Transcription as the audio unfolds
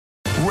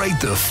Rate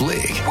the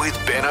Flick with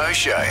Ben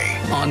O'Shea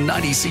on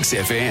 96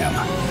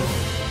 FM.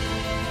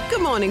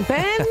 Good morning,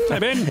 Ben. Hey,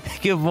 Ben.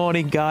 Good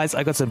morning, guys.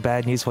 I got some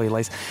bad news for you,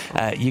 Lise.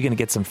 You're going to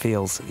get some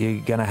feels.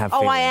 You're going to have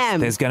feelings. Oh, I am.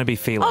 There's going to be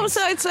feelings. Oh,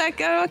 so it's like,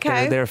 oh,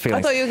 okay. There are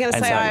feelings. I thought you were going to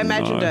say I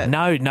imagined it.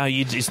 No,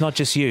 it's not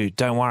just you.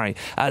 Don't worry.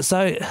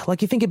 So,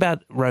 like, you think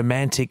about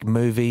romantic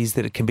movies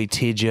that it can be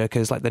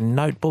tearjerkers, like The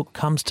Notebook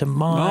comes to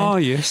mind. Oh,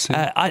 yes.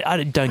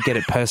 I don't get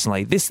it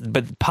personally.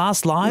 But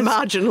Past Lives...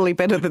 Marginally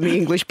better than The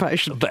English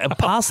Patient. But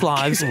Past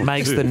Lives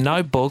makes The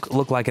Notebook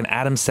look like an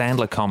Adam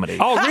Sandler comedy.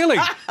 Oh, really?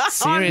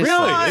 Seriously.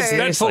 Really? It's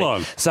that full on?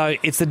 So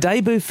it's the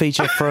debut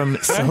feature from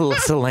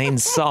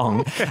Celine's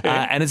Song,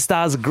 and it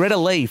stars Greta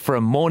Lee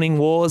from Morning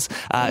Wars,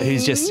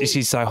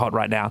 she's so hot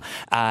right now,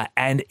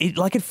 and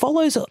it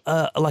follows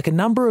like a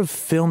number of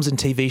films and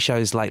TV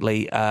shows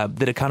lately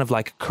that are kind of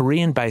like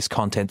Korean-based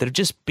content that have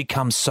just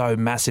become so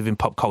massive in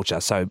pop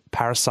culture. So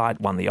Parasite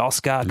won the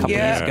Oscar a couple of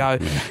years ago.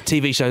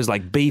 TV shows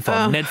like Beef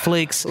on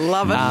Netflix,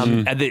 love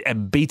it.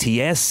 And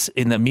BTS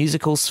in the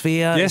musical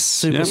sphere, Yes,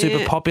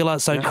 super popular.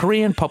 So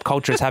Korean pop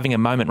culture is having a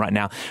moment right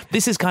now.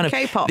 This is kind of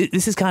K-pop.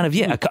 This is kind of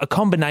a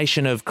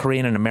combination of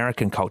Korean and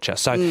American culture.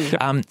 So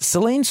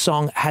Celine's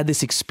Song had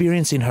this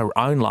experience in her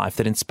own life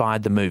that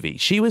inspired the movie.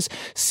 She was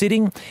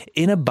sitting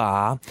in a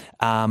bar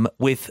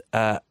with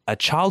a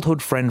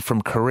childhood friend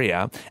from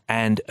Korea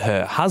and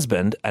her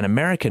husband, an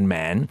American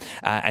man,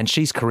 and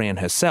she's Korean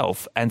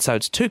herself. And so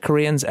it's two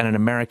Koreans and an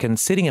American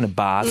sitting in a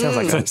bar. Sounds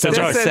like a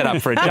set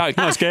up for a joke.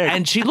 Nice gag.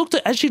 And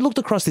as she looked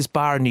across this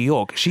bar in New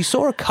York, she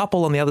saw a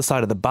couple on the other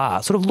side of the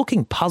bar sort of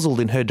looking puzzled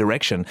in her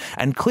direction.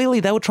 And clearly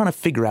they were trying to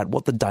figure out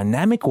what the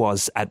dynamic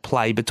was at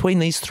play between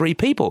these three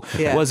people.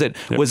 Yeah. Was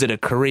it a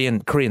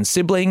Korean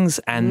siblings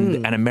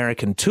and an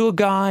American tour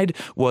guide?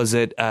 Was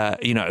it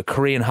a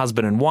Korean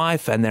husband and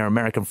wife and their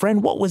American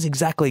friend? What was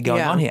exactly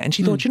going on here? And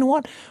she thought, you know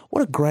what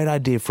a great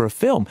idea for a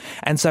film.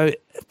 And so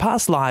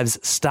Past Lives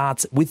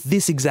starts with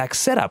this exact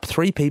setup.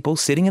 Three people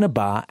sitting in a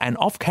bar, and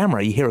off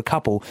camera you hear a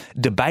couple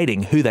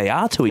debating who they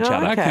are to each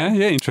other. Okay,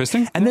 yeah,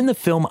 interesting. And then the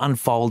film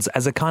unfolds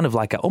as a kind of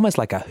almost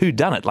like a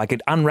whodunit. Like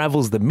it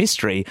unravels the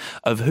mystery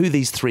of who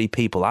these three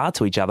people are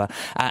to each other.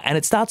 And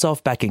it starts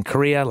off back in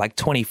Korea, like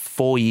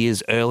 24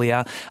 years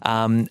earlier.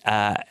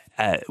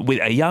 With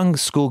a young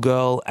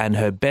schoolgirl and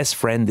her best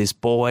friend, this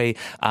boy.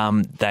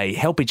 They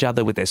help each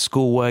other with their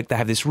schoolwork. They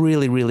have this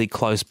really, really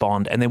close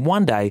bond. And then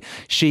one day,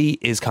 she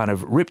is kind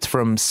of ripped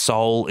from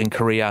Seoul in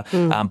Korea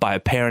by her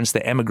parents. They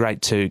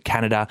emigrate to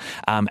Canada,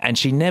 and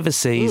she never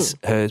sees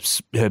her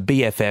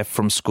BFF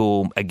from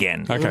school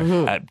again.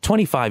 Okay.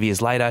 25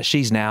 years later,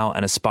 she's now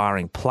an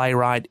aspiring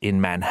playwright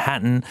in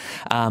Manhattan,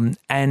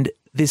 and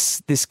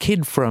this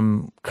kid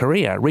from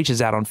Korea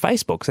reaches out on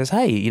Facebook, says,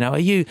 hey, are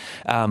you,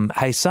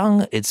 hey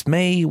Sung, it's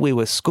me, we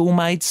were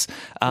schoolmates,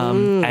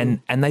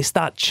 and they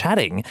start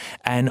chatting,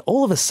 and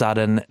all of a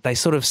sudden they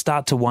sort of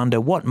start to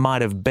wonder what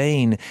might have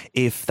been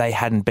if they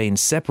hadn't been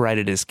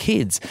separated as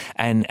kids,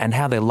 and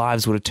how their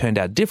lives would have turned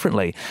out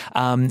differently.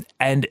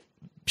 And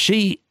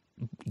she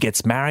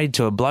gets married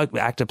to a bloke,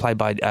 actor played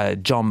by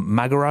John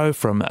Magaro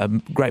from a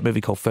great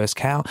movie called First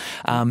Cow,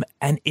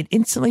 and it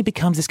instantly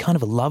becomes this kind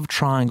of a love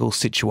triangle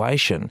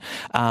situation.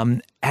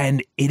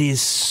 And it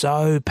is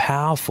so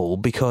powerful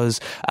because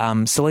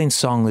Celine's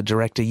Song, the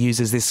director,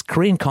 uses this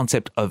Korean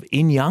concept of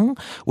yin-yang,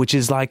 which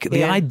is like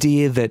the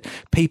idea that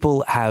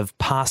people have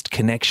past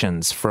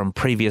connections from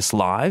previous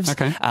lives.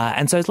 Okay.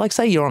 And so it's like,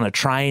 say you're on a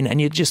train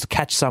and you just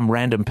catch some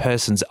random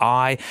person's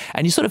eye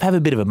and you sort of have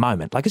a bit of a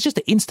moment. Like it's just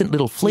an instant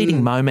little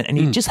fleeting moment and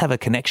you just have a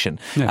connection.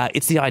 Yeah.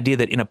 It's the idea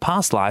that in a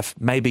past life,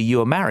 maybe you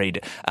were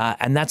married,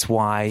 and that's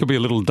why... Could be a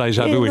little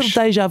deja vu-ish. A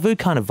little deja vu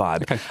kind of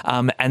vibe.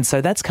 Okay. And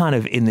so that's kind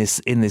of in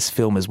this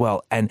film as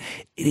well. And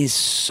it is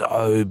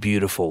so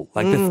beautiful.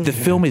 Like the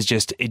film is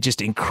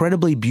just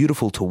incredibly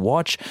beautiful to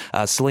watch.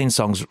 Celine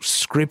Song's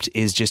script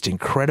is just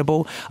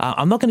incredible.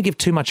 I'm not going to give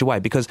too much away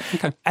because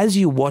as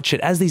you watch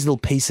it, as these little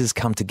pieces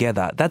come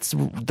together, that's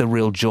the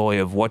real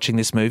joy of watching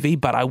this movie.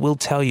 But I will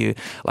tell you,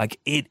 like,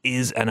 it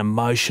is an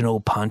emotional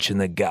punch in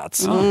the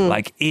guts.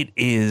 Like it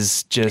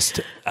is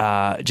just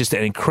an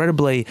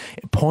incredibly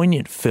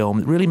poignant film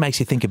that really makes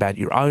you think about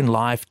your own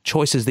life,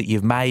 choices that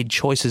you've made,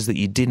 choices that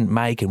you didn't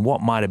make, and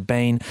what might have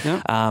been.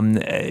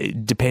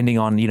 Depending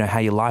on how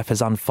your life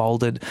has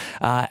unfolded,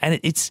 and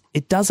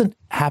it doesn't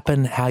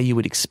happen how you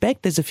would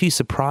expect. There's a few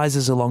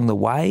surprises along the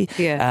way.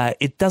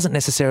 It doesn't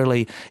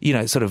necessarily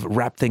sort of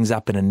wrap things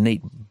up in a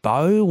neat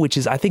bow, which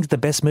is, I think, the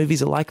best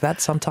movies are like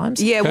that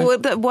sometimes. Well,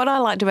 what I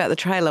liked about the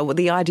trailer,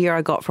 the idea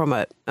I got from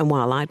it and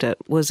why I liked it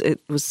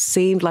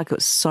seemed like it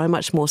was so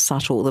much more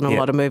subtle than a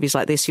lot of movies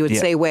like this you would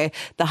see, where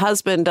the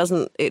husband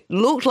it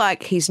looked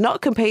like he's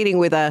not competing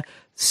with a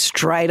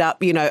straight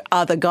up,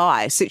 other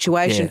guy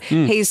situation.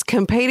 He's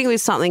competing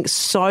with something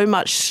so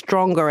much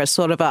stronger, as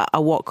sort of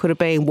a what could have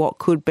been, what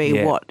could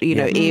be, what,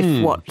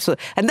 if, what. So,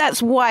 and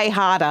that's way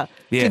harder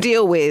to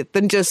deal with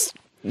than just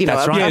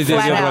That's right. a Yeah, flat the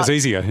other out one's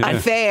easier, yeah.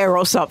 affair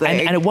or something.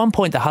 And at one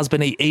point, the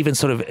husband even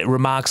sort of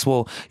remarks,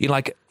 "Well,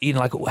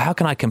 how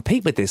can I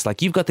compete with this?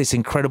 Like, you've got this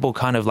incredible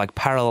kind of like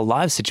parallel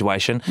lives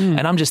situation,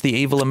 and I'm just the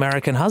evil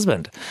American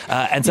husband."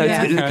 And so,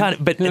 it's kind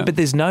of, but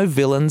there's no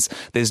villains,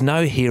 there's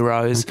no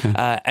heroes,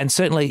 and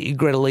certainly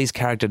Greta Lee's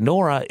character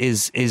Nora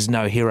is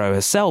no hero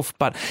herself.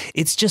 But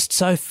it's just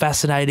so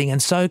fascinating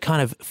and so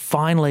kind of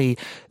finely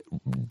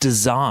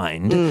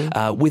designed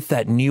with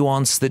that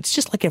nuance that's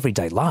just like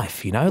everyday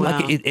life, Wow.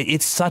 like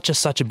it's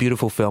such a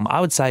beautiful film. I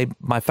would say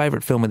my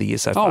favorite film of the year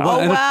so far.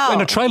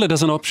 And a trailer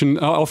doesn't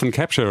often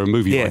capture a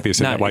movie like this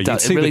in that way.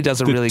 It really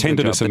does a really good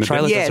job. The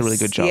trailer does a really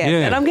good job. Yeah.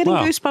 And I'm getting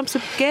goosebumps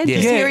again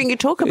just hearing you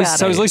talk about it.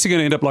 So is Lisa going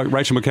to end up like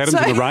Rachel McAdams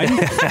in the rain?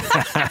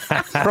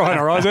 Crying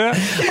her eyes out?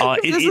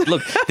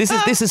 Look,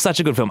 this is such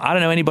a good film. I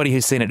don't know anybody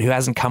who's seen it who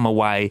hasn't come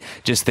away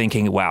just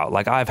thinking, wow,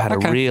 like I've had a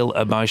real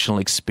emotional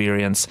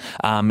experience.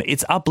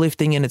 It's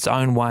uplifting in its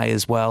own way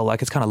as well.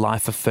 Like it's kind of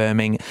life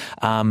affirming.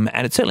 And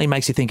it certainly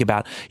makes you think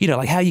about,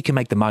 like how you can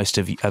make the most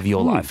of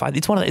your life.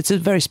 It's a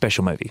very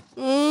special movie.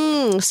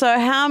 So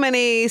how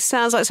many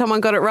sounds like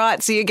someone got it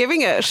right? So you're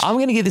giving it? I'm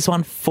going to give this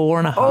one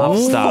 4.5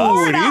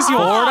 stars. It is your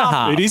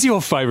 4.5. It is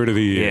your favourite of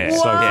the year. Yeah,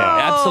 So far.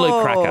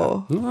 absolute cracker.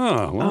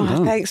 Oh, well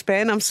done. Thanks,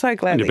 Ben. I'm so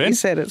glad that you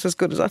said it's as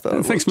good as I thought it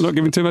was. Thanks for not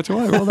giving too much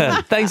away. Well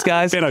done. Thanks,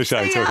 guys. Ben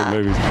O'Shea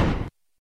talking movies.